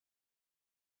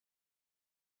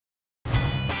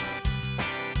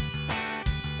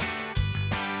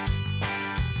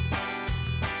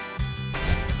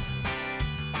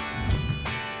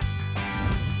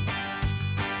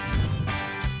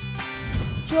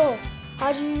Joel,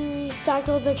 how do you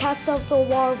recycle the caps of the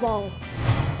water bottle?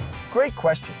 Great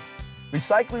question.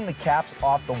 Recycling the caps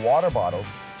off the water bottles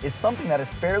is something that is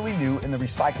fairly new in the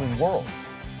recycling world.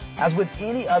 As with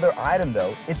any other item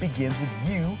though, it begins with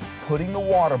you putting the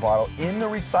water bottle in the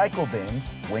recycle bin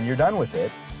when you're done with it.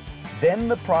 Then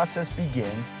the process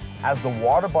begins as the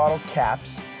water bottle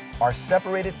caps are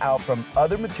separated out from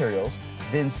other materials,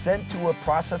 then sent to a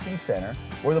processing center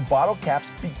where the bottle caps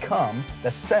become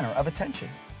the center of attention.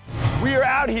 We are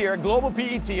out here at Global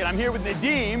PET, and I'm here with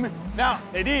Nadeem. Now,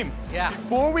 Nadeem, yeah.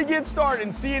 Before we get started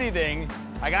and see anything,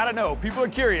 I gotta know, people are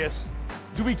curious,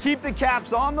 do we keep the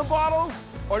caps on the bottles,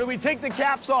 or do we take the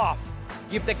caps off?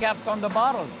 Keep the caps on the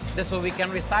bottles. This way we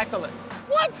can recycle it.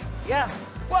 What? Yeah.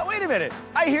 Well, wait a minute.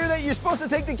 I hear that you're supposed to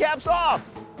take the caps off.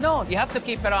 No, you have to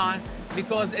keep it on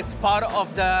because it's part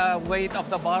of the weight of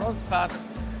the bottles, part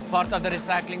of the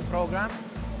recycling program,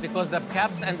 because the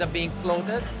caps end up being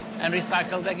floated and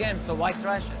recycled again, so why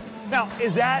trash it? Now,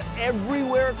 is that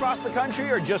everywhere across the country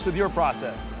or just with your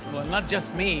process? Well, not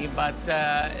just me, but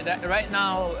right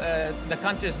now the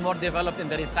country is more developed in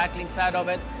the recycling side of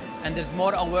it, and there's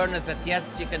more awareness that yes,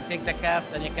 you can take the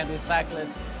caps and you can recycle it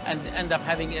and end up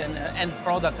having an end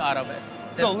product out of it.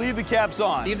 So leave the caps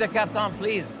on. Leave the caps on,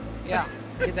 please. Yeah,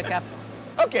 leave the caps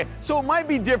on. Okay, so it might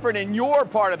be different in your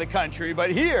part of the country,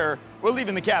 but here, we're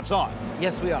leaving the caps on.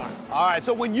 Yes, we are. All right,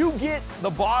 so when you get the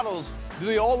bottles, do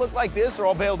they all look like this? They're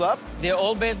all baled up? They're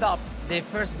all baled up. They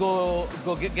first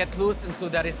get loose into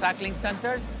the recycling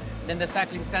centers. Then the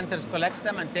recycling centers collects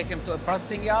them and take them to a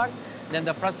processing yard. Then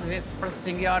the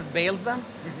processing yard bales them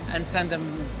and send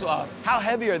them to us. How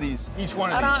heavy are these, each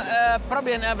one of these?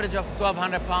 Probably an average of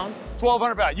 1,200 pounds.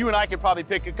 1,200 pounds. You and I could probably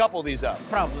pick a couple of these up.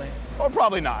 Probably. Or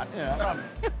probably not. Yeah. Probably.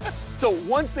 So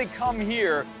once they come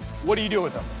here, what do you do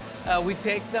with them? We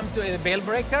take them to a bale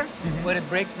breaker where it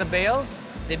breaks the bales.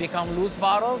 They become loose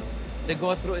bottles. They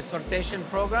go through a sortation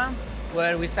program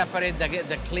where we separate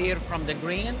the clear from the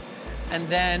green. And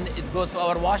then it goes to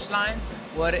our wash line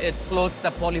where it floats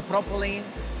the polypropylene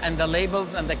and the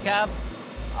labels and the caps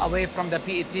away from the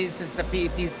PET since the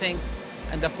PET sinks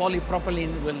and the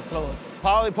polypropylene will float.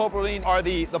 Polypropylene are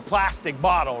the plastic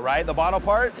bottle, right? The bottle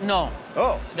part? No.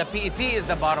 Oh. The PET is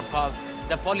the bottle part.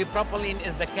 The polypropylene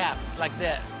is the caps like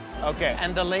this. Okay.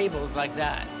 And the labels like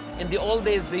that. In the old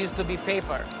days, they used to be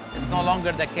paper. It's no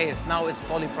longer the case. Now it's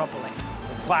polypropylene.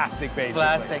 Plastic, basically.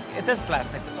 Plastic. It is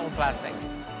plastic. It's all plastic.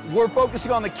 We're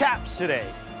focusing on the caps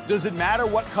today. Does it matter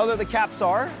what color the caps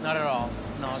are? Not at all.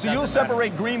 No. So you'll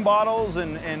separate green bottles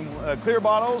and clear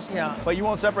bottles, yeah, but you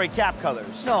won't separate cap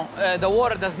colors? No, the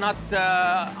water does not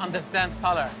understand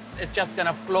color. It's just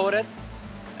gonna float it.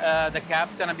 The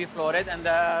cap's gonna be floated and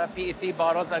the PET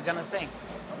bottles are gonna sink.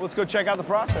 Let's go check out the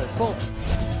process. Cool.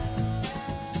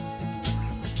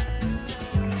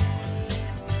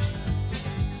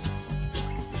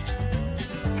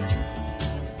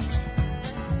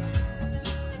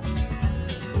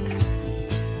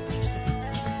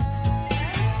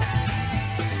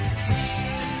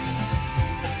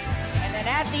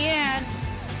 At the end,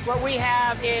 what we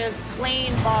have is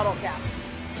clean bottle caps.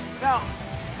 Now,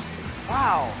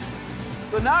 wow.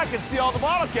 So now I can see all the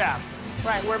bottle caps.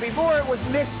 Right, where before it was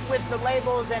mixed with the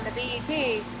labels and the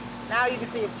PET, now you can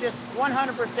see it's just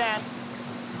 100%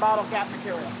 bottle cap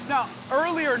material. Now,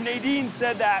 earlier Nadine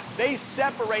said that they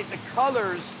separate the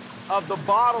colors of the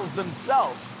bottles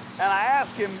themselves. And I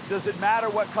asked him, does it matter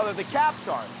what color the caps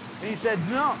are? And he said,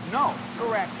 no.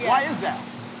 Correct, yeah. Why is that?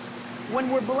 When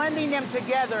we're blending them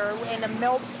together in a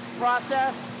milk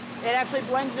process, it actually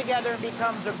blends together and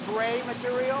becomes a gray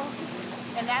material,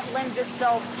 and that lends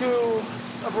itself to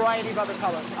a variety of other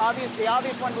colors. The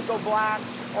obvious one would go black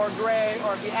or gray,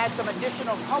 or if you add some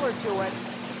additional color to it,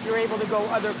 you're able to go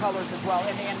other colors as well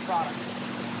in the end product.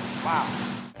 Wow.